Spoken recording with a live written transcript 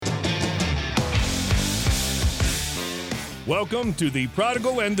Welcome to the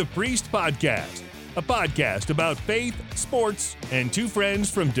Prodigal and the Priest podcast, a podcast about faith, sports, and two friends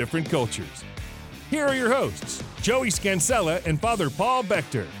from different cultures. Here are your hosts, Joey Scansella and Father Paul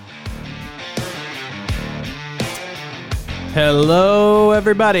Bechter. Hello,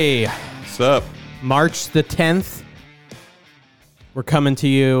 everybody. What's up? March the 10th. We're coming to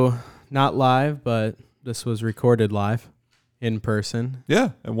you not live, but this was recorded live in person.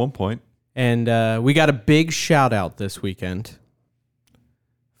 Yeah, at one point. And we got a big shout out this weekend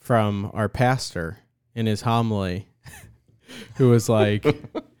from our pastor in his homily, who was like,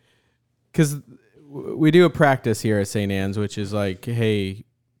 because we do a practice here at St. Anne's, which is like, hey,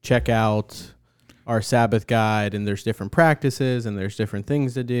 check out our Sabbath guide, and there's different practices and there's different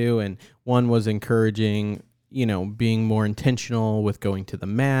things to do. And one was encouraging, being more intentional with going to the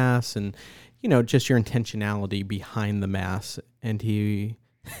Mass and, just your intentionality behind the Mass. And he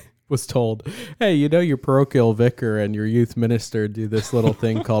was told, hey, your parochial vicar and your youth minister do this little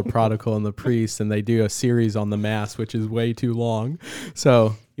thing called Prodigal and the Priest, and they do a series on the Mass, which is way too long.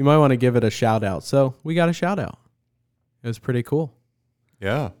 So you might want to give it a shout out. So we got a shout out. It was pretty cool.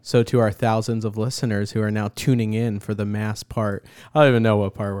 Yeah. So to our thousands of listeners who are now tuning in for the Mass part, I don't even know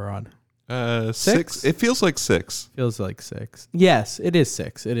what part we're on. 6? It feels like 6. Feels like 6. Yes, it is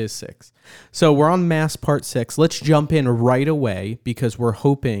 6. It is 6. So we're on Mass part 6. Let's jump in right away because we're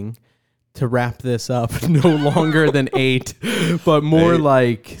hoping to wrap this up no longer than 8, but more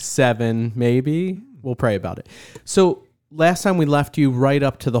like 7, maybe. We'll pray about it. So last time we left you right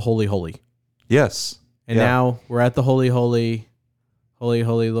up to the Holy Holy. Yes. And now we're at the Holy Holy. Holy,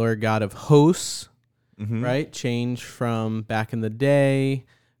 Holy Lord God of hosts, right? Change from back in the day.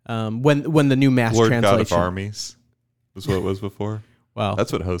 When the new Mass Lord translation. God of armies was what it was before. Wow.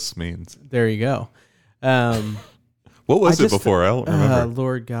 That's what hosts means. There you go. What was it before? I don't remember.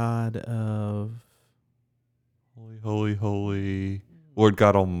 Lord God of... Holy, holy, holy. Lord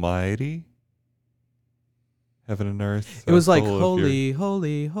God Almighty. Heaven and earth. It was like, holy,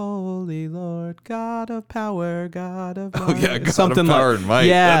 holy, holy Lord, God of power, God of might. Oh, yeah, God something of power like, and might.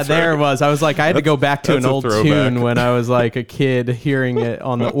 Yeah, That's there right. it was. I was like, I had to go back to an old throwback. tune when I was like a kid hearing it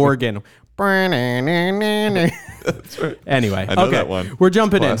on the organ. That's right. Anyway, I know okay, that one. we're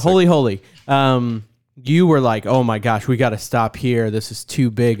jumping in. Classic. Holy, holy. You were like, oh my gosh, we got to stop here. This is too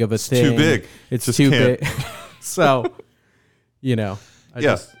big of a thing. Too big. It's Just too can't. big. So, I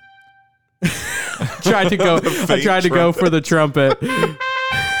just tried to go. I tried to go for the trumpet.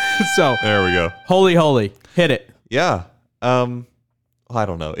 So There we go. holy, holy, hit it. Yeah. I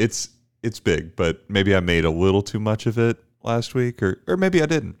don't know. It's big, but maybe I made a little too much of it last week, or maybe I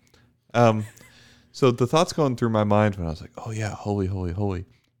didn't. So the thoughts going through my mind when I was like, oh yeah, holy, holy, holy.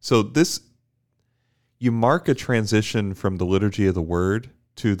 So you mark a transition from the liturgy of the word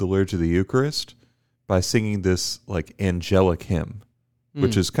to the liturgy of the Eucharist by singing this like angelic hymn,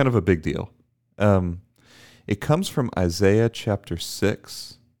 which is kind of a big deal. It comes from Isaiah chapter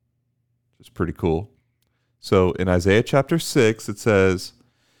 6, which is pretty cool. So in Isaiah chapter 6, it says,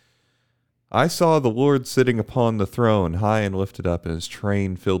 I saw the Lord sitting upon the throne, high and lifted up, and his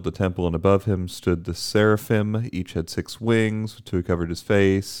train filled the temple, and above him stood the seraphim. Each had 6 wings, 2 covered his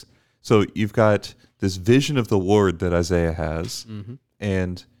face. So you've got this vision of the Lord that Isaiah has,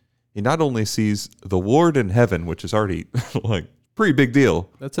 and he not only sees the Lord in heaven, which is already like pretty big deal.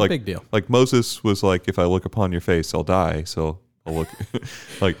 That's a big deal. Like Moses was like, if I look upon your face, I'll die. So I'll look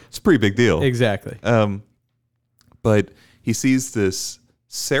like it's a pretty big deal. Exactly. But he sees this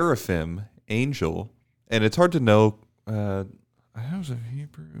seraphim angel, and it's hard to know. I have a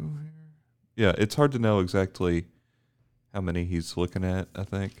Hebrew here. Yeah, it's hard to know exactly how many he's looking at, I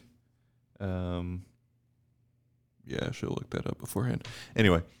think. Yeah, I should have looked that up beforehand.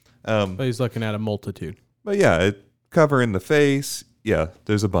 Anyway. But he's looking at a multitude. But yeah, covering the face. Yeah,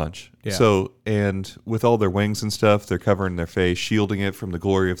 there's a bunch. Yeah. So, and with all their wings and stuff, they're covering their face, shielding it from the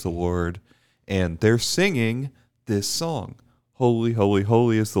glory of the Lord. And they're singing this song. Holy, holy,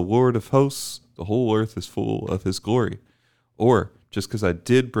 holy is the Lord of hosts. The whole earth is full of his glory. Or, just because I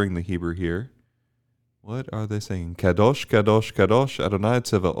did bring the Hebrew here, what are they singing? Kadosh, Kadosh, Kadosh, Adonai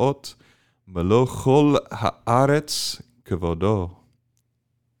Tzevaot, Melochol haaretz kevodo.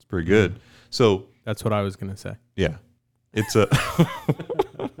 It's pretty good. So That's what I was going to say. yeah, it's a.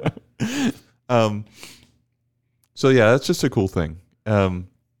 So yeah, that's just a cool thing.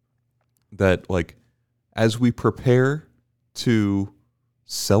 That like, as we prepare to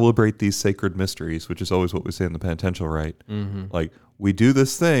celebrate these sacred mysteries, which is always what we say in the penitential rite, like we do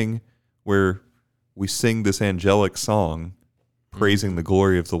this thing where we sing this angelic song praising the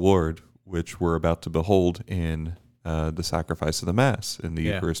glory of the Lord, which we're about to behold in the sacrifice of the Mass, in the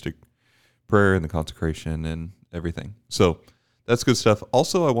Eucharistic prayer and the consecration everything. So that's good stuff.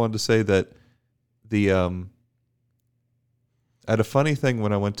 Also, I wanted to say that the I had a funny thing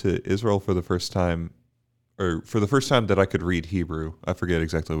when I went to Israel for the first time, or for the first time that I could read Hebrew. I forget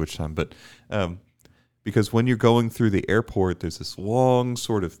exactly which time, but because when you're going through the airport, there's this long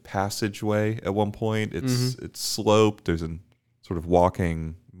sort of passageway at one point. It's sloped. There's a sort of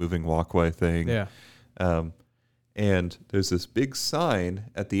moving walkway thing. Yeah. And there's this big sign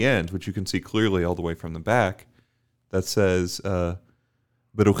at the end, which you can see clearly all the way from the back, that says,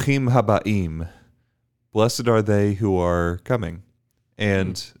 Beruchim Habaim, blessed are they who are coming.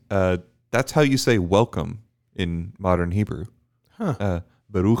 And that's how you say welcome in modern Hebrew.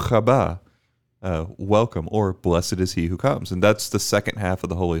 Baruch haba, welcome, or blessed is he who comes. And that's the second half of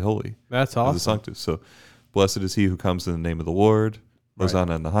the Holy Holy. That's of awesome. the Sanctus. So blessed is he who comes in the name of the Lord.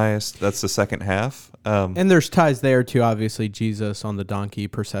 Hosanna in the highest. That's the second half. And there's ties there to obviously Jesus on the donkey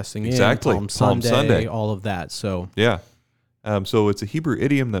processing Exactly. in, Palm Sunday. all of that. So Yeah. So it's a Hebrew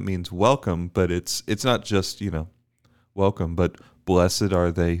idiom that means welcome, but it's not just, welcome, but blessed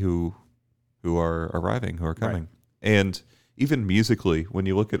are they who are arriving, who are coming. Right. And even musically, when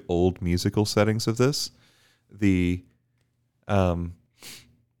you look at old musical settings of this, the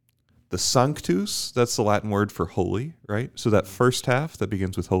Sanctus, that's the Latin word for holy, right? So that first half that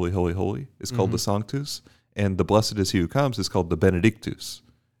begins with holy, holy, holy is called the Sanctus, and the blessed is he who comes is called the Benedictus.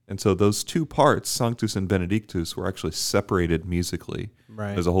 And so those two parts, Sanctus and Benedictus, were actually separated musically.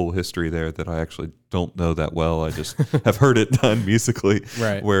 Right. There's a whole history there that I actually don't know that well. I just have heard it done musically,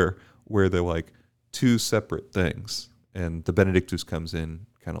 Right. where they're like two separate things, and the Benedictus comes in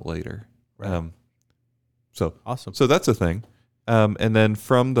kind of later. Right. So awesome. So that's a thing. And then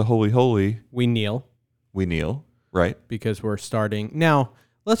from the Holy Holy, We kneel we kneel, right? because we're starting. Now,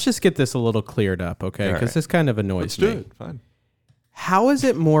 let's just get this a little cleared up, okay? All Because right. this kind of annoys Let's me. do it. Fine. How is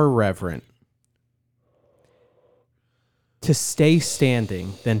it more reverent to stay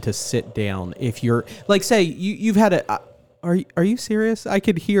standing than to sit down if you're, like, say, you've had a... Are you serious? I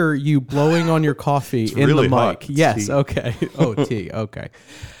could hear you blowing on your coffee in really the hot. mic. It's Yes, tea. okay. Oh, tea, okay.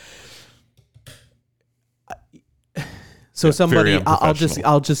 So Yeah, somebody, very unprofessional.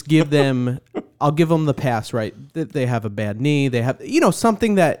 I'll just give them, I'll give them the pass, right? That they have a bad knee, they have,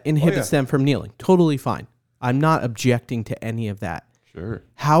 something that inhibits them from kneeling. Totally fine. I'm not objecting to any of that. Sure.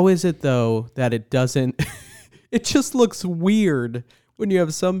 How is it though that it doesn't? It just looks weird when you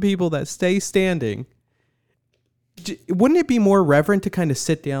have some people that stay standing. Wouldn't it be more reverent to kind of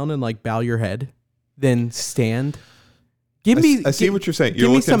sit down and like bow your head than stand? I see what you're saying. You're give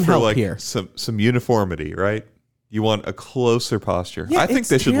me looking some for help like here. some uniformity, right? You want a closer posture. Yeah, I think it's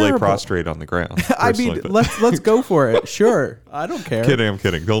they should lay terrible. prostrate on the ground. I mean, personally, but- let's go for it. Sure, I don't care. I'm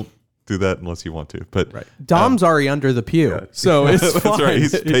kidding. Don't do that unless you want to. But Right. Dom's already under the pew, yeah. so it's That's fine. right.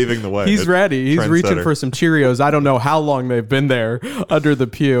 He's paving the way. He's ready. He's reaching Trendsetter. for some Cheerios. I don't know how long they've been there under the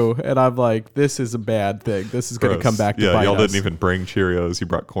pew, and I'm like, this is a bad thing. This is going to Gross. come back to yeah, bite y'all us. didn't even bring Cheerios. You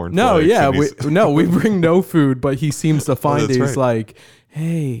brought corn. No, flakes, yeah, and we bring no food, but he seems to find that's it. He's right. like,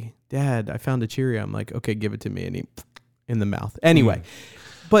 hey, Dad, I found a Cheerio. I'm like, okay, give it to me, and he in the mouth. Anyway,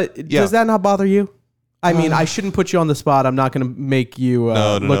 but Yeah. does that not bother you? I mean, I shouldn't put you on the spot. I'm not going to make you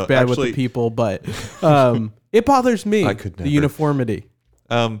No, look bad with Actually- the people, but it bothers me. I could the never. uniformity.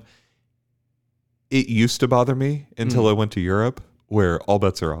 It used to bother me until I went to Europe, where all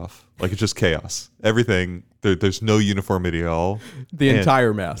bets are off. Like it's just chaos. Everything. There's no uniformity at all. The And-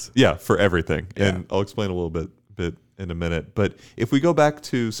 entire mass. Yeah, for everything. Yeah. And I'll explain a little bit in a minute. But if we go back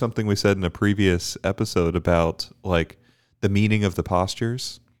to something we said in a previous episode about like the meaning of the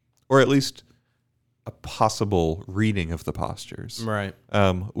postures, or at least a possible reading of the postures. Right.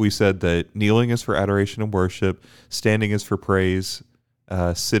 We said that kneeling is for adoration and worship, standing is for praise,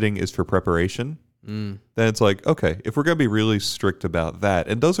 sitting is for preparation. Then it's like, okay, if we're going to be really strict about that,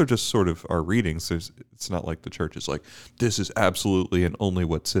 and those are just sort of our readings, it's not like the church is like, this is absolutely and only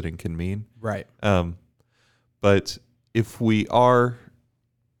what sitting can mean. Right. But if we are,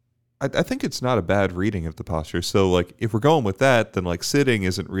 I think it's not a bad reading of the posture. So like, if we're going with that, then like sitting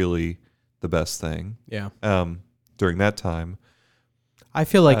isn't really the best thing Yeah. during that time. I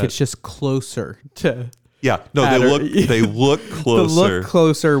feel like it's just closer to Yeah, no, Adder- they look to closer. look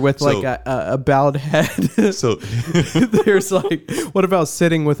closer with So- like a bowed head. So There's like, what about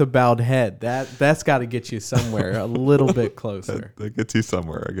sitting with a bowed head? That's got to get you somewhere a little bit closer. that gets you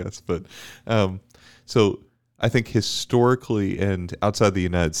somewhere, I guess. But so I think historically and outside the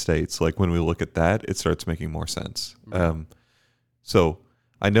United States, like when we look at that, it starts making more sense. So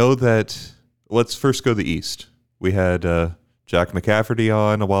I know that. Let's first go to the East. We had Jack McCafferty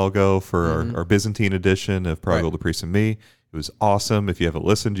on a while ago for our Byzantine edition of Prodigal, the Priest, and Me. It was awesome. If you haven't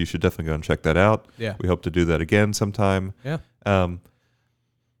listened, you should definitely go and check that out. Yeah. We hope to do that again sometime. Yeah.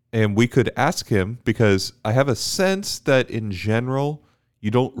 And we could ask him, because I have a sense that in general, you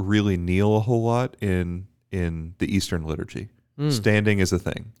don't really kneel a whole lot in the Eastern liturgy. Standing is a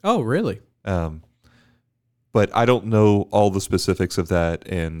thing. Oh, really? But I don't know all the specifics of that,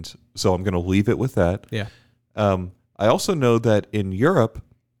 and so I'm going to leave it with that. Yeah. I also know that in Europe,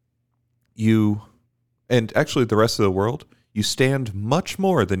 and actually the rest of the world, you stand much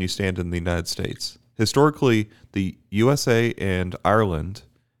more than you stand in the United States. Historically, the USA and Ireland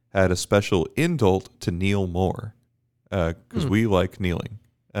had a special indult to kneel more, because we like kneeling.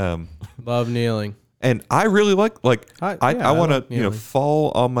 Love kneeling. And I really like I want to kneeling.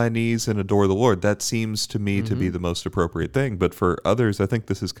 fall on my knees and adore the Lord. That seems to me to be the most appropriate thing. But for others, I think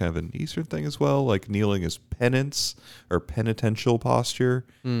this is kind of an Eastern thing as well. Like kneeling is penance or penitential posture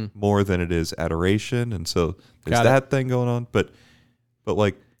more than it is adoration. And so there's that thing going on. But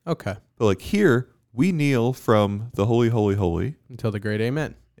like here we kneel from the Holy, Holy, Holy until the great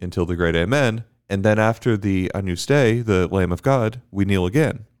Amen. Until the great Amen. And then after the Agnus Dei, the Lamb of God, we kneel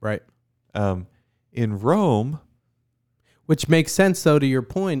again. Right. In Rome, which makes sense, though, to your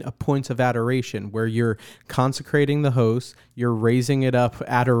point, of points of adoration, where you're consecrating the host, you're raising it up,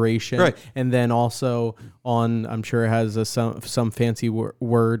 adoration, right. And then also I'm sure it has some fancy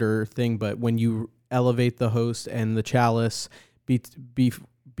word or thing, but when you elevate the host and the chalice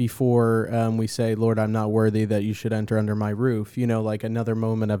before we say, Lord, I'm not worthy that you should enter under my roof, like another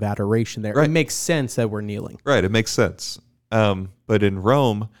moment of adoration there. Right. It makes sense that we're kneeling. Right, it makes sense. But in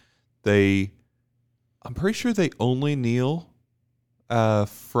Rome, I'm pretty sure they only kneel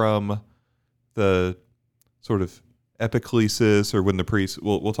from the sort of epiclesis, or when the priest,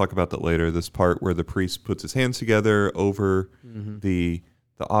 we'll talk about that later, this part where the priest puts his hands together over the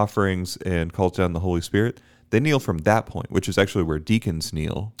offerings and calls down the Holy Spirit. They kneel from that point, which is actually where deacons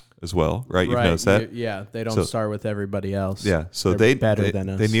kneel as well, right? You've noticed that? Yeah, they don't start with everybody else. Yeah, so They're better than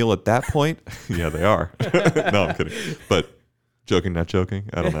us. They kneel at that point. Yeah, they are. No, I'm kidding. But joking, not joking.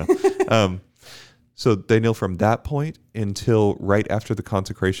 I don't know. So they kneel from that point until right after the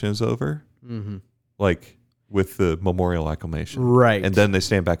consecration is over, like with the memorial acclamation. Right. And then they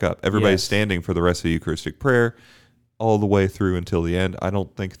stand back up. Everybody's standing for the rest of the Eucharistic prayer all the way through until the end. I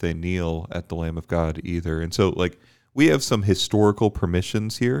don't think they kneel at the Lamb of God either. And so, we have some historical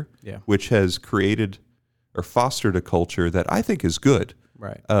permissions here, which has created or fostered a culture that I think is good,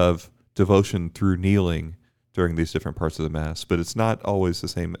 right, of devotion through kneeling during these different parts of the Mass, but it's not always the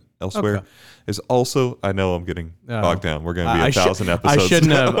same elsewhere. Okay. There's also, I know I'm getting bogged down. We're going to be 1,000 episodes.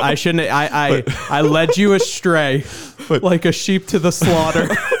 I shouldn't have. I led you astray like a sheep to the slaughter.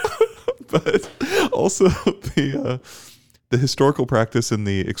 But also the historical practice in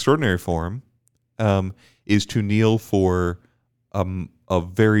the extraordinary form is to kneel for a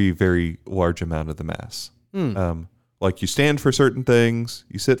very, very large amount of the Mass. Like you stand for certain things,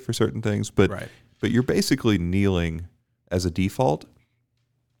 you sit for certain things, but you're basically kneeling as a default.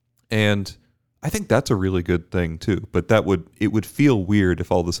 And I think that's a really good thing too. But it would feel weird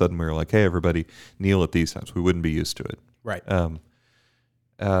if all of a sudden we were like, hey, everybody kneel at these times. We wouldn't be used to it. Right.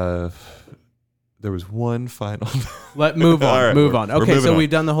 There was one final. Move on. Right, move on. Okay, so on. we've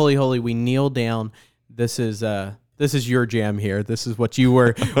done the Holy Holy. We kneel down. This is your jam here. This is what you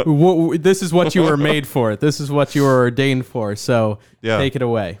were. This is what you were made for. This is what you were ordained for. So take it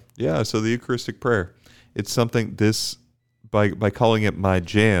away. Yeah. So the Eucharistic prayer. It's something. By calling it my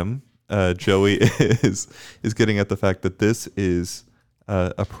jam, Joey is getting at the fact that this is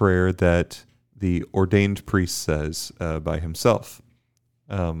a prayer that the ordained priest says by himself.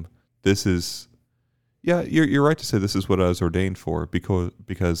 This is, you're right to say this is what I was ordained for,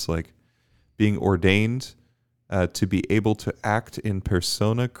 because like being ordained to be able to act in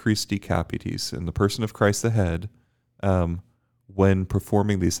persona Christi Capitis, in the person of Christ the head, when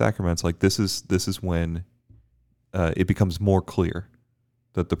performing these sacraments. Like this is when it becomes more clear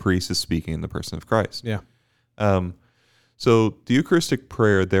that the priest is speaking in the person of Christ. Yeah. So the Eucharistic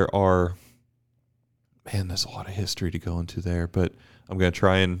prayer, there's a lot of history to go into there, but I'm going to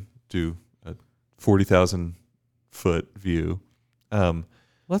try and do a 40,000 foot view.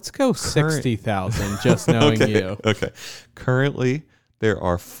 Let's go 60,000, just knowing you. Okay. Currently, there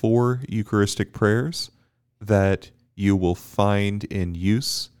are 4 Eucharistic prayers that you will find in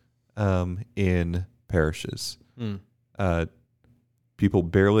use in parishes. People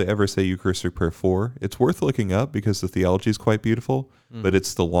barely ever say Eucharistic prayer 4. It's worth looking up because the theology is quite beautiful, but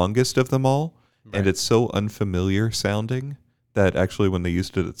it's the longest of them all, and it's so unfamiliar sounding that actually when they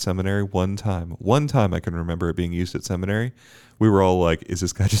used it at seminary, one time I can remember it being used at seminary, we were all like, is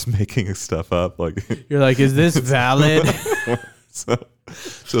this guy just making stuff up? Like, you're like, is this valid?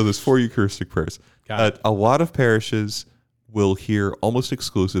 So there's 4 Eucharistic prayers. Got it. A lot of parishes will hear almost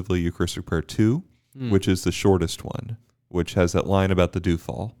exclusively Eucharistic prayer 2, which is the shortest one, which has that line about the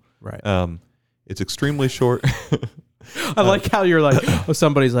dewfall. Right. It's extremely short. I like how you're like, oh,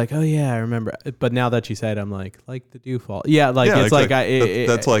 somebody's like, oh yeah, I remember. But now that you said, I'm like the dewfall. Yeah, like Yeah, it's exactly.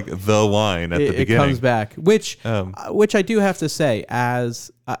 That's like the line at the beginning. It comes back, which I do have to say,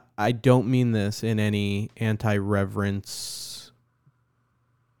 as I don't mean this in any anti-reverence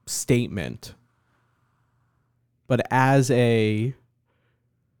statement, but as a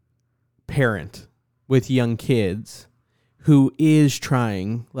parent with young kids who is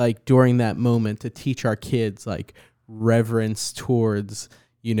trying, like during that moment, to teach our kids like reverence towards,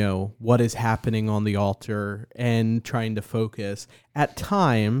 you know, what is happening on the altar and trying to focus. At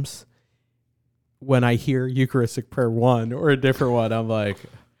times, when I hear Eucharistic prayer 1 or a different one, I'm like,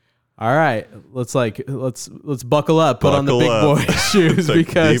 all right, let's buckle up, put on the big boy shoes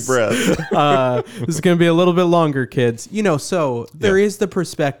because deep breath. this is going to be a little bit longer, kids. You know, so there is the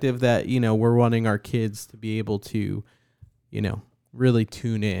perspective that, you know, we're wanting our kids to be able to, you know, really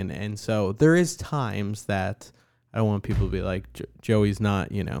tune in. And so there is times that I don't want people to be like, Joey's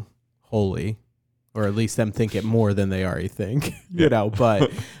not, you know, holy, or at least them think it more than they already think, you know,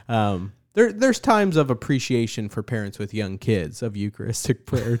 but there's times of appreciation for parents with young kids of Eucharistic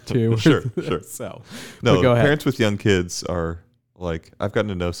prayer too. Sure. So, No, go ahead. Parents with young kids are like, I've gotten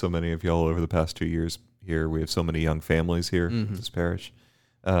to know so many of y'all over the past 2 years here. We have so many young families here at this parish.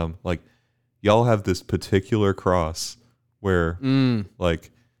 Like, y'all have this particular cross where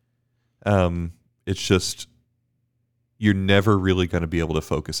like, it's just, you're never really going to be able to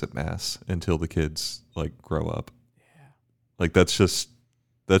focus at Mass until the kids like grow up. Yeah. Like that's just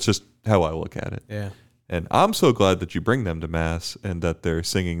how I look at it. Yeah. And I'm so glad that you bring them to Mass and that they're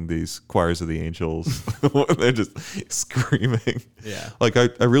singing these choirs of the angels. They're just screaming. Yeah. Like I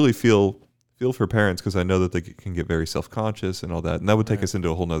really feel for parents because I know that they can get very self-conscious and all that. And that would take us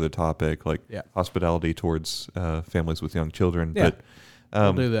into a whole nother topic, like hospitality towards families with young children. Yeah. But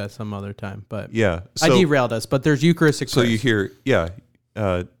we'll do that some other time. But yeah, I derailed us, but there's Eucharistic So prayers. you hear,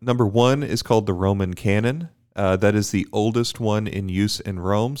 number 1 is called the Roman Canon. That is the oldest one in use in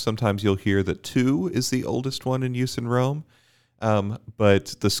Rome. Sometimes you'll hear that 2 is the oldest one in use in Rome.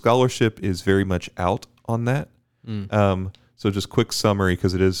 But the scholarship is very much out on that. So just quick summary,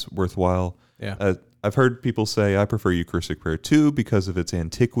 because it is worthwhile. Yeah. I've heard people say, I prefer Eucharistic prayer 2 because of its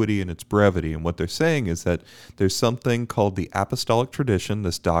antiquity and its brevity. And what they're saying is that there's something called the Apostolic Tradition,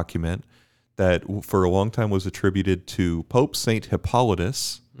 this document, that for a long time was attributed to Pope St.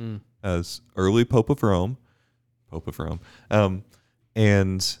 Hippolytus as early Pope of Rome.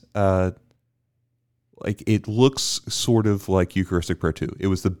 Like it looks sort of like Eucharistic prayer 2. It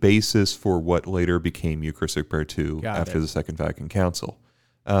was the basis for what later became Eucharistic prayer 2 after the Second Vatican Council.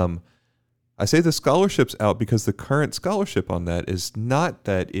 I say the scholarship's out because the current scholarship on that is not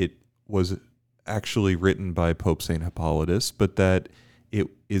that it was actually written by Pope St. Hippolytus, but that it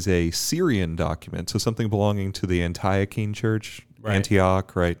is a Syrian document, so something belonging to the Antiochene Church,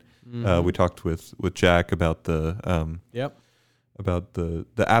 Antioch, right? We talked with Jack about the about the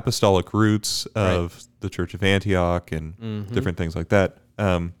apostolic roots of the Church of Antioch and different things like that.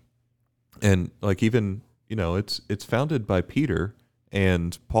 And like even, you know, it's founded by Peter,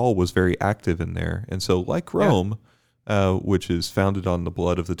 and Paul was very active in there. And so like Rome, which is founded on the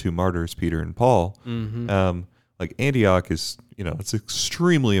blood of the 2 martyrs, Peter and Paul, like Antioch is, you know, it's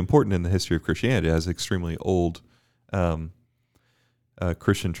extremely important in the history of Christianity. It has extremely old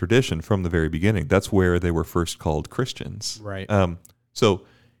Christian tradition from the very beginning. That's where they were first called Christians. Right. So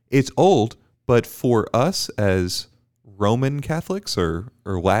it's old, but for us as Roman Catholics or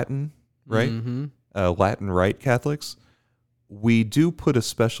Latin, right? Latin Rite Catholics, we do put a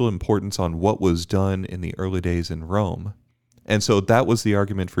special importance on what was done in the early days in Rome. And so that was the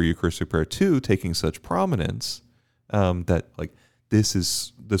argument for Eucharistic prayer 2 taking such prominence, that like this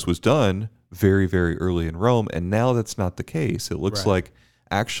was done very, very early in Rome, and now that's not the case. It looks like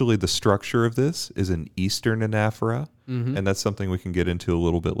actually the structure of this is an Eastern anaphora, and that's something we can get into a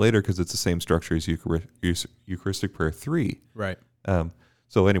little bit later because it's the same structure as Eucharistic prayer 3. Right.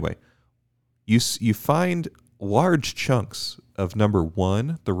 So anyway, you find large chunks of number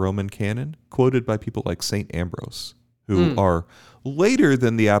 1, the Roman canon, quoted by people like St. Ambrose, who are later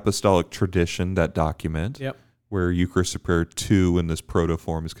than the apostolic tradition, that document, where Eucharistic prayer 2 in this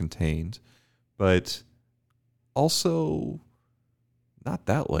proto-form is contained, but also not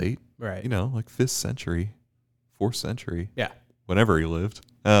that late. Right. You know, like 5th century, 4th century. Yeah. Whenever he lived.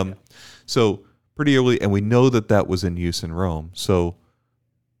 So pretty early, and we know that was in use in Rome. So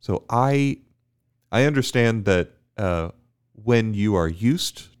I understand that when you are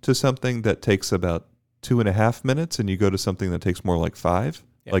used to something that takes about 2.5 minutes and you go to something that takes more like 5,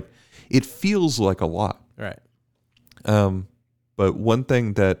 like it feels like a lot. Right. But one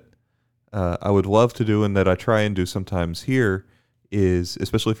thing that I would love to do and that I try and do sometimes here is,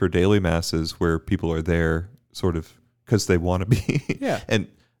 especially for daily masses where people are there sort of because they want to be. Yeah. And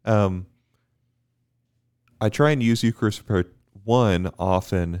I try and use Eucharistic Prayer 1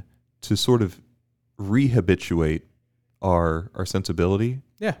 often to sort of rehabituate our sensibility.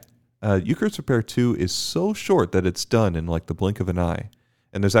 Yeah. Eucharistic Prayer 2 is so short that it's done in like the blink of an eye.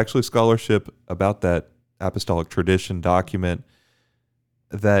 And there's actually scholarship about that apostolic tradition document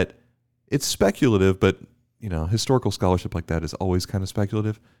that it's speculative, but historical scholarship like that is always kind of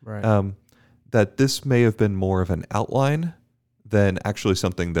speculative. Right. That this may have been more of an outline than actually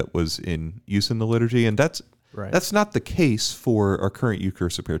something that was in use in the liturgy. And that's not the case for our current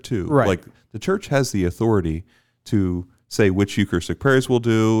Eucharistic Prayer 2. Right. Like the church has the authority to say which Eucharistic prayers we'll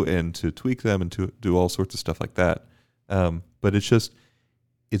do and to tweak them and to do all sorts of stuff like that. But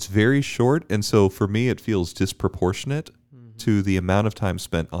it's very short. And so for me, it feels disproportionate to the amount of time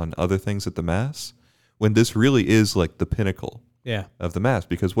spent on other things at the Mass, when this really is like the pinnacle of the Mass.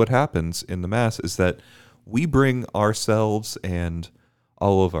 Because what happens in the Mass is that we bring ourselves and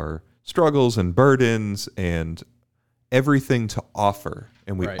all of our struggles and burdens and everything to offer,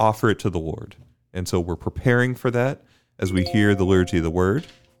 and we offer it to the Lord. And so we're preparing for that as we hear the liturgy of the Word.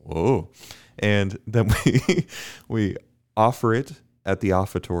 Whoa. And then we offer it at the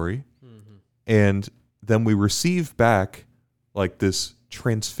offertory, and then we receive back like this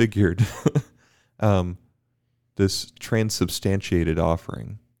transfigured, this transubstantiated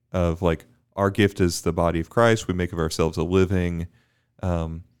offering of like our gift is the body of Christ. We make of ourselves a living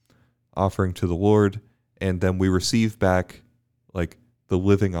offering to the Lord, and then we receive back like the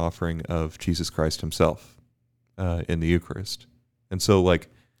living offering of Jesus Christ himself in the Eucharist. And so like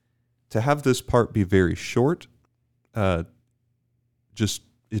to have this part be very short, just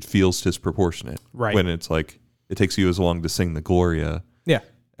it feels disproportionate. Right. When it's like it takes you as long to sing the Gloria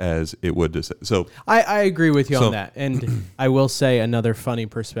as it would to say. So I agree with you on that. And I will say another funny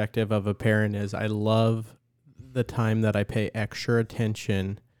perspective of a parent is I love the time that I pay extra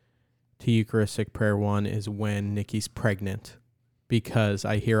attention to Eucharistic Prayer 1 is when Nikki's pregnant, because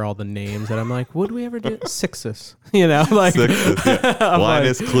I hear all the names and I'm like, what do we ever do? Sixtus. Like Sixtus,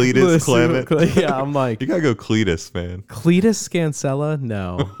 Linus, like, Cletus, Clement. Yeah, I'm like, you gotta go Cletus, man. Cletus Scancella?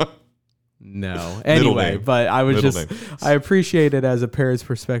 No. Anyway, but I was I appreciate it as a parent's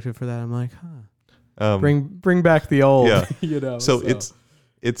perspective for that. I'm like, bring back the old. Yeah. So it's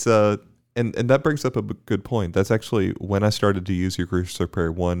and that brings up a good point. That's actually when I started to use Eucharistic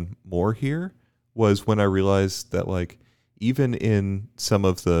Prayer 1 more here, was when I realized that like even in some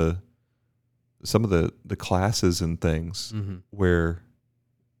of the classes and things where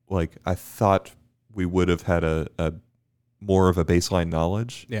like I thought we would have had a more of a baseline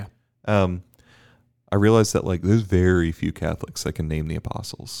knowledge. Yeah. I realized that like there's very few Catholics that can name the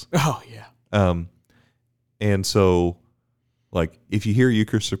apostles. Oh yeah. And so like if you hear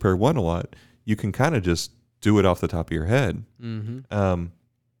Eucharistic Prayer 1 a lot, you can kind of just do it off the top of your head.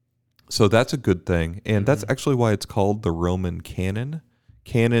 So that's a good thing. And that's actually why it's called the Roman canon.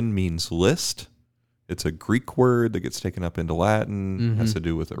 Canon means list. It's a Greek word that gets taken up into Latin. It has to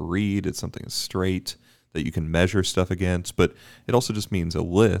do with a reed. It's something straight that you can measure stuff against, but it also just means a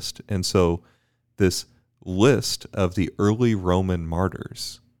list. And so this list of the early Roman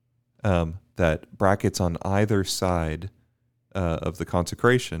martyrs that brackets on either side of the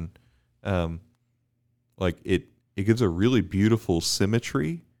consecration, like it gives a really beautiful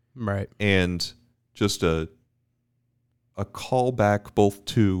symmetry. Right. And just a callback both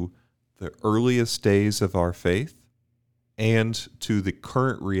to the earliest days of our faith and to the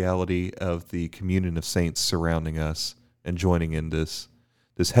current reality of the communion of saints surrounding us and joining in this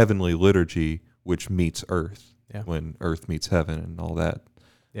heavenly liturgy which meets earth, when earth meets heaven and all that.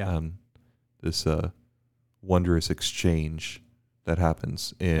 This wondrous exchange that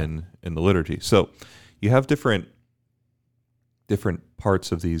happens in the liturgy. So you have different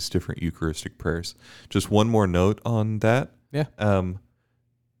parts of these different Eucharistic prayers. Just one more note on that. Yeah.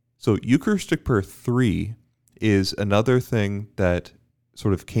 So Eucharistic Prayer 3 is another thing that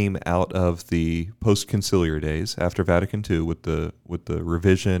sort of came out of the post-conciliar days after Vatican II with the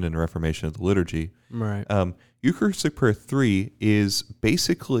revision and reformation of the liturgy. Right. Eucharistic Prayer 3 is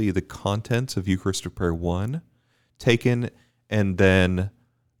basically the contents of Eucharistic Prayer 1 taken and then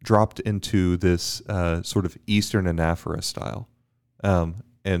dropped into this sort of Eastern anaphora style.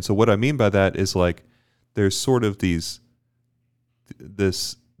 And so what I mean by that is like there's sort of this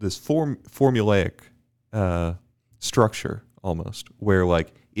formulaic structure almost, where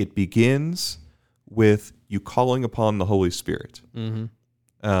like it begins with you calling upon the Holy Spirit. With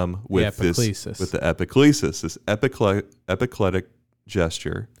the epiclesis. with the epiclesis, this epicletic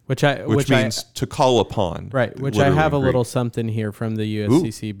gesture, which means to call upon. Right, which I have a little something here from the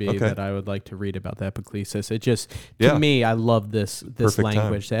USCCB that I would like to read about the epiclesis. It just, to me, I love this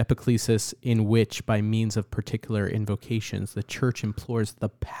language, the epiclesis, in which, by means of particular invocations, the church implores the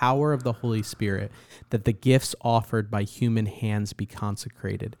power of the Holy Spirit that the gifts offered by human hands be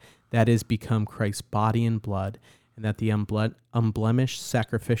consecrated, that is, become Christ's body and blood, and that the unblemished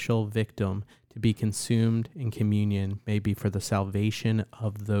sacrificial victim to be consumed in communion may be for the salvation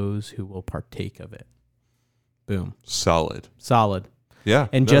of those who will partake of it. Boom. Solid. Yeah.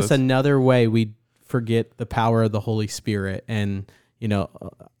 And just another way we forget the power of the Holy Spirit. And, you know,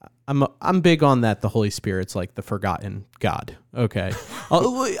 I'm big on that. The Holy Spirit's like the forgotten God. Okay.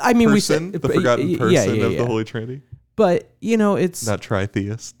 I mean, the forgotten person of the Holy Trinity. But, you know, it's not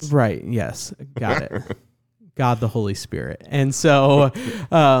tritheists. Right. Yes. Got it. God, the Holy Spirit. And so,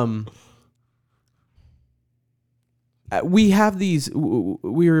 we have these,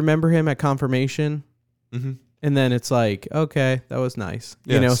 we remember him at confirmation, and then it's like, okay, that was nice.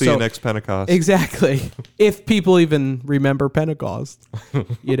 Yeah, you know, see you next Pentecost. Exactly. If people even remember Pentecost,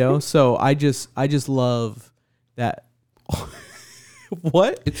 you know? So I just love that.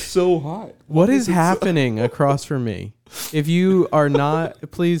 What? It's so hot. What is happening across from me? If you are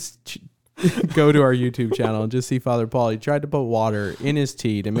not, please go to our YouTube channel and just see Father Paul. He tried to put water in his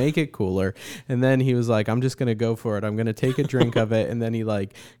tea to make it cooler, and then he was like, I'm just going to go for it. I'm going to take a drink of it, and then he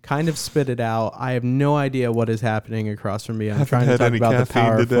like kind of spit it out. I have no idea what is happening across from me. I'm trying to talk about the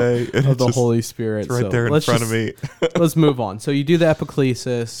power of the Holy Spirit. It's right there in front of me. Let's move on. So you do the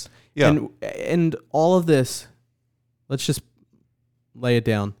epiclesis, and all of this, let's just lay it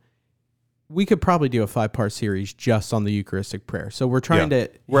down. We could probably do a 5-part series just on the Eucharistic prayer. So we're trying to.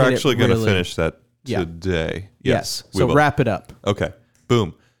 We're actually going to finish that today. Yes. So wrap it up. Okay.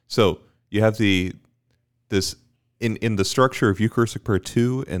 Boom. So you have this in the structure of Eucharistic prayer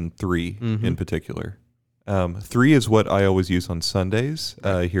 2 and 3 in particular. 3 is what I always use on Sundays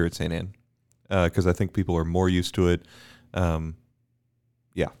here at St. Anne because I think people are more used to it. But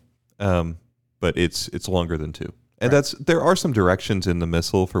it's longer than 2. And there are some directions in the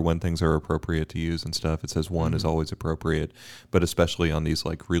Missal for when things are appropriate to use and stuff. It says 1 is always appropriate, but especially on these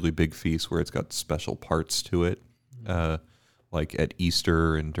like really big feasts where it's got special parts to it, like at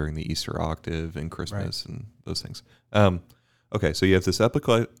Easter and during the Easter octave and Christmas and those things. Okay, so you have this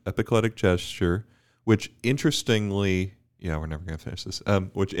epicletic gesture, which interestingly, we're never going to finish this.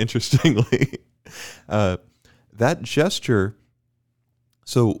 Which interestingly, that gesture.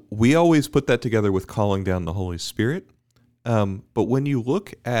 So we always put that together with calling down the Holy Spirit. But when you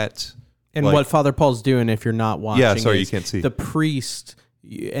look at... And what Father Paul's doing, if you're not watching, you can't see. The priest,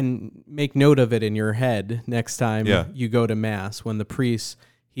 and make note of it in your head next time you go to Mass, when the priest,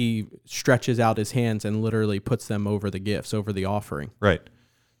 he stretches out his hands and literally puts them over the gifts, over the offering. Right.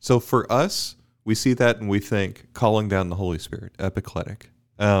 So for us, we see that and we think calling down the Holy Spirit, epicletic,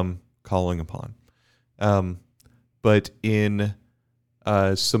 calling upon. But in...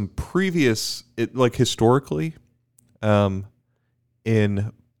 some previous, historically,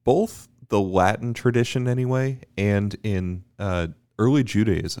 in both the Latin tradition anyway, and in early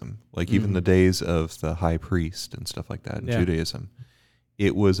Judaism, even the days of the high priest and stuff like that in Judaism,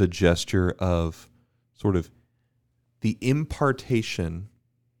 it was a gesture of sort of the impartation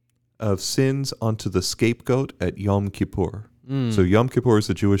of sins onto the scapegoat at Yom Kippur. So Yom Kippur is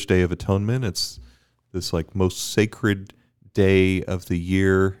the Jewish Day of Atonement. It's this most sacred day of the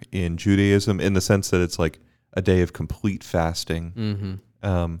year in Judaism, in the sense that it's like a day of complete fasting,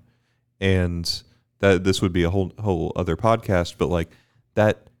 and that this would be a whole other podcast. But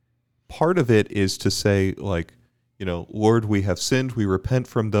that part of it is to say, Lord, we have sinned, we repent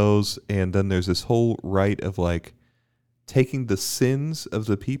from those, and then there's this whole rite of taking the sins of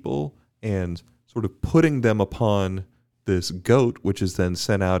the people and sort of putting them upon this goat, which is then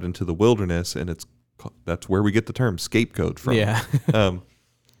sent out into the wilderness, and that's where we get the term scapegoat from. Yeah.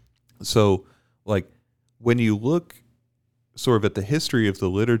 So when you look sort of at the history of the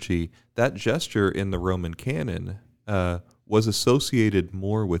liturgy, that gesture in the Roman canon was associated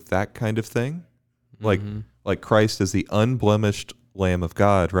more with that kind of thing. Like Christ as the unblemished Lamb of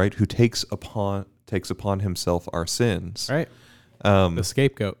God, right? Who takes upon himself our sins. Right. The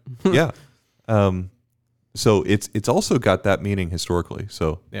scapegoat. Yeah. So it's also got that meaning historically.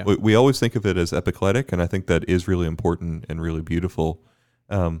 So we always think of it as epicletic, and I think that is really important and really beautiful.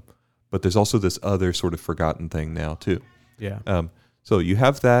 But there's also this other sort of forgotten thing now too. Yeah. So you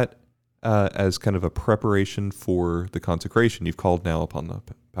have that, as kind of a preparation for the consecration. You've called now upon the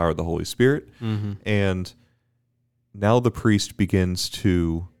power of the Holy Spirit, and now the priest begins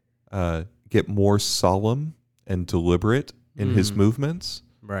to get more solemn and deliberate in his movements.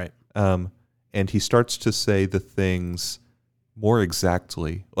 Right. And he starts to say the things more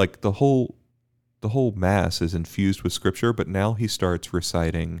exactly. Like the whole Mass is infused with Scripture, but now he starts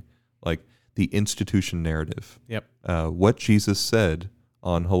reciting like the institution narrative. Yep. What Jesus said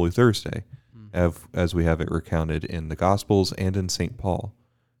on Holy Thursday, as we have it recounted in the Gospels and in St. Paul.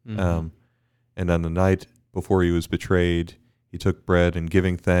 And on the night before he was betrayed, he took bread and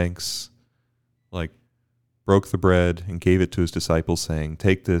giving thanks, like broke the bread and gave it to his disciples, saying,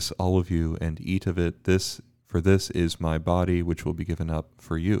 "Take this, all of you, and eat of it. For this is my body, which will be given up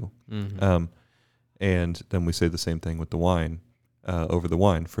for you." And then we say the same thing with the wine, over the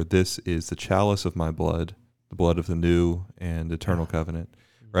wine. "For this is the chalice of my blood, the blood of the new and eternal covenant."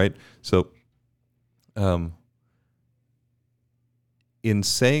 Right? So, in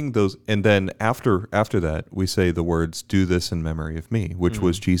saying those, and then after that, we say the words, "Do this in memory of me," which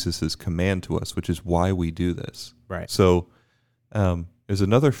was Jesus's command to us, which is why we do this. Right. So, there's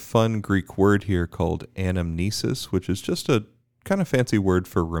another fun Greek word here called anamnesis, which is just a kind of fancy word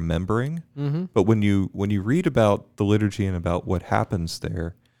for remembering. But when you read about the liturgy and about what happens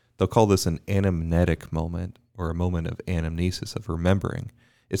there, they'll call this an anamnetic moment, or a moment of anamnesis, of remembering.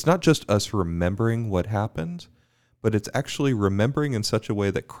 It's not just us remembering what happened, but it's actually remembering in such a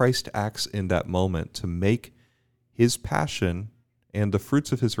way that Christ acts in that moment to make his passion and the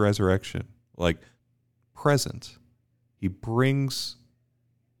fruits of his resurrection like present. He brings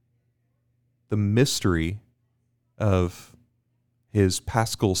the mystery of his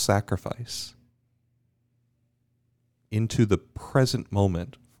paschal sacrifice into the present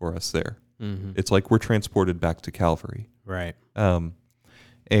moment for us there. It's like we're transported back to Calvary. Right.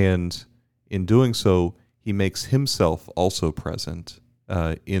 And in doing so, he makes himself also present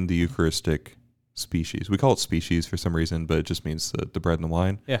in the Eucharistic species. We call it species for some reason, but it just means the bread and the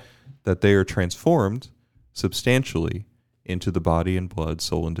wine. Yeah. That they are transformed substantially into the body and blood,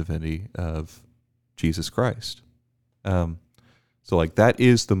 soul and divinity of Jesus Christ. So like that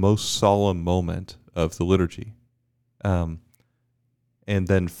is the most solemn moment of the liturgy. And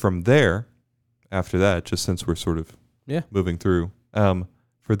then from there, after that, just since we're sort of moving through,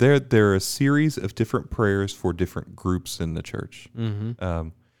 for there are a series of different prayers for different groups in the church.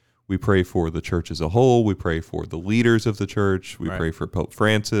 We pray for the church as a whole. We pray for the leaders of the church. We pray for Pope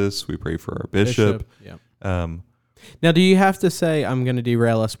Francis. We pray for our bishop. Yeah. Now, do you have to say, I'm going to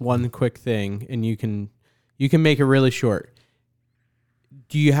derail us, one quick thing, and you can make it really short.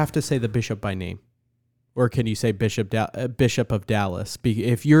 Do you have to say the bishop by name? Or can you say Bishop of Dallas?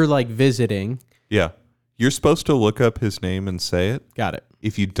 If you're like visiting. Yeah. You're supposed to look up his name and say it. Got it.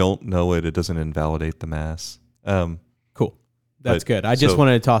 If you don't know it, it doesn't invalidate the Mass. Cool. That's good. I just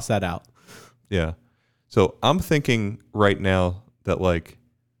wanted to toss that out. Yeah. So I'm thinking right now that like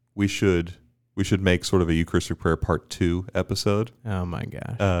we should make sort of a Eucharistic prayer part 2 episode. Oh my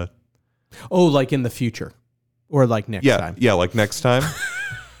gosh. Like in the future, or like next time. Yeah, like next time.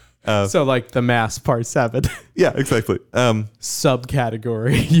 So like the Mass part 7. Yeah, exactly.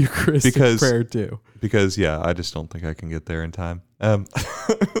 Subcategory Eucharistic prayer 2. Because I just don't think I can get there in time.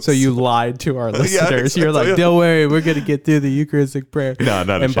 So you lied to our listeners. Exactly. You're like, don't worry, we're gonna get through the Eucharistic prayer. No,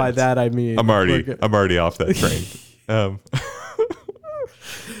 not a and by chance. that I mean I'm already off that train.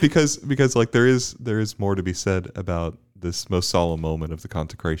 Because like there is more to be said about this most solemn moment of the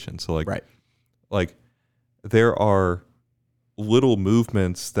consecration. So like there are little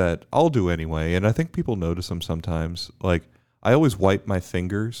movements that I'll do anyway, and I think people notice them sometimes. Like I always wipe my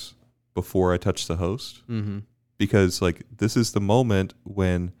fingers before I touch the host, because like this is the moment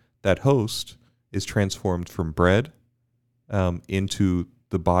when that host is transformed from bread into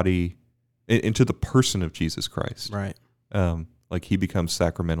the body, into the person of Jesus Christ. Right. Like he becomes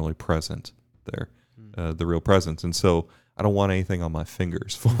sacramentally present there, the real presence. And so I don't want anything on my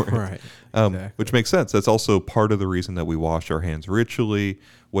fingers for it. Right. Exactly. Which makes sense. That's also part of the reason that we wash our hands ritually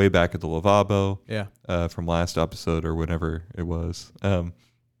way back at the lavabo. Yeah. From last episode or whenever it was.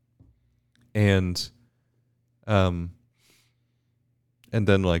 And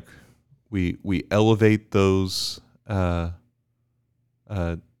then like we elevate those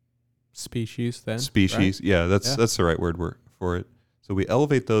species then. Species. Right? Yeah, that's the right word for it. So we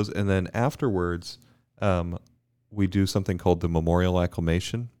elevate those, and then afterwards we do something called the memorial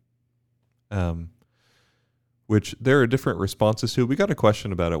acclamation, which there are different responses to. We got a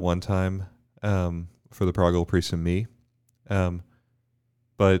question about it one time for the parochial priest and me.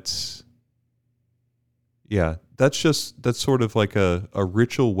 But Yeah, that's sort of like a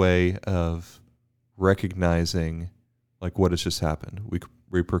ritual way of recognizing like what has just happened.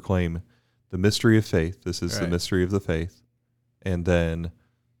 We proclaim the mystery of faith. This is the mystery of the faith. And then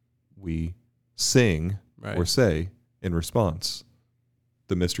we sing or say in response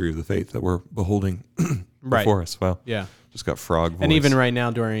the mystery of the faith that we're beholding before us. Wow. Yeah. Just got frog voice. And even right now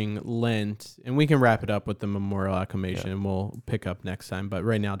during Lent, and we can wrap it up with the memorial acclamation and we'll pick up next time. But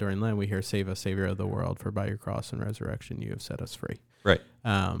right now during Lent, we hear, "Save us, Savior of the world, for by your cross and resurrection you have set us free." Right.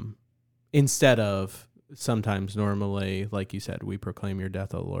 Instead of sometimes normally, like you said, we proclaim your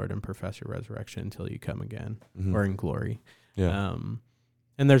death, O Lord, and profess your resurrection until you come again or in glory. Yeah.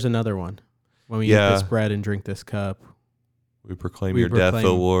 And there's another one. When we eat this bread and drink this cup, we proclaim your death,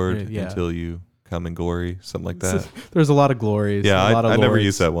 O Lord, until you come in glory, something like that. There's a lot of glories. Yeah, a lot of I never lords.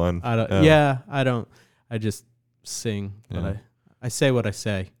 use that one. I don't. I just sing, but I say what I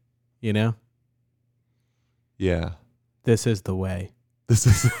say, you know? Yeah. This is the way. This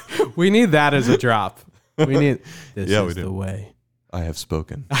is. We need that as a drop. We need. This Yeah, is we do. the way. I have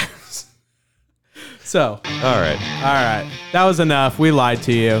spoken. So. All right. That was enough. We lied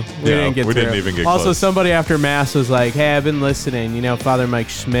to you. We didn't get we through. didn't even get Also, close. somebody after Mass was like, "Hey, I've been listening. You know, Father Mike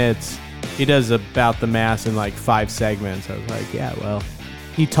Schmitz, he does about the Mass in like 5 segments." I was like, "Yeah, well,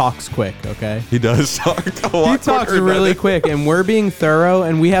 he talks quick, okay?" He does talk a lot. He talks really quick, and we're being thorough,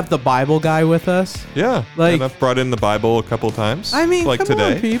 and we have the Bible guy with us. Yeah. Like- and I've brought in the Bible a couple times. I mean, like come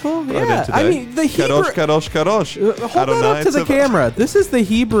today. on, people. Brought it Yeah, today. I mean, the Hebrew. Kadosh, kadosh, kadosh. Hold that Adonai up to the Tzavah. camera. This is the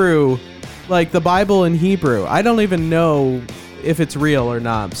Hebrew, like the Bible in Hebrew. I don't even know if it's real or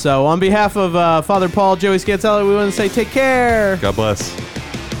not. So on behalf of Father Paul, Joey Scansella, we want to say take care. God bless.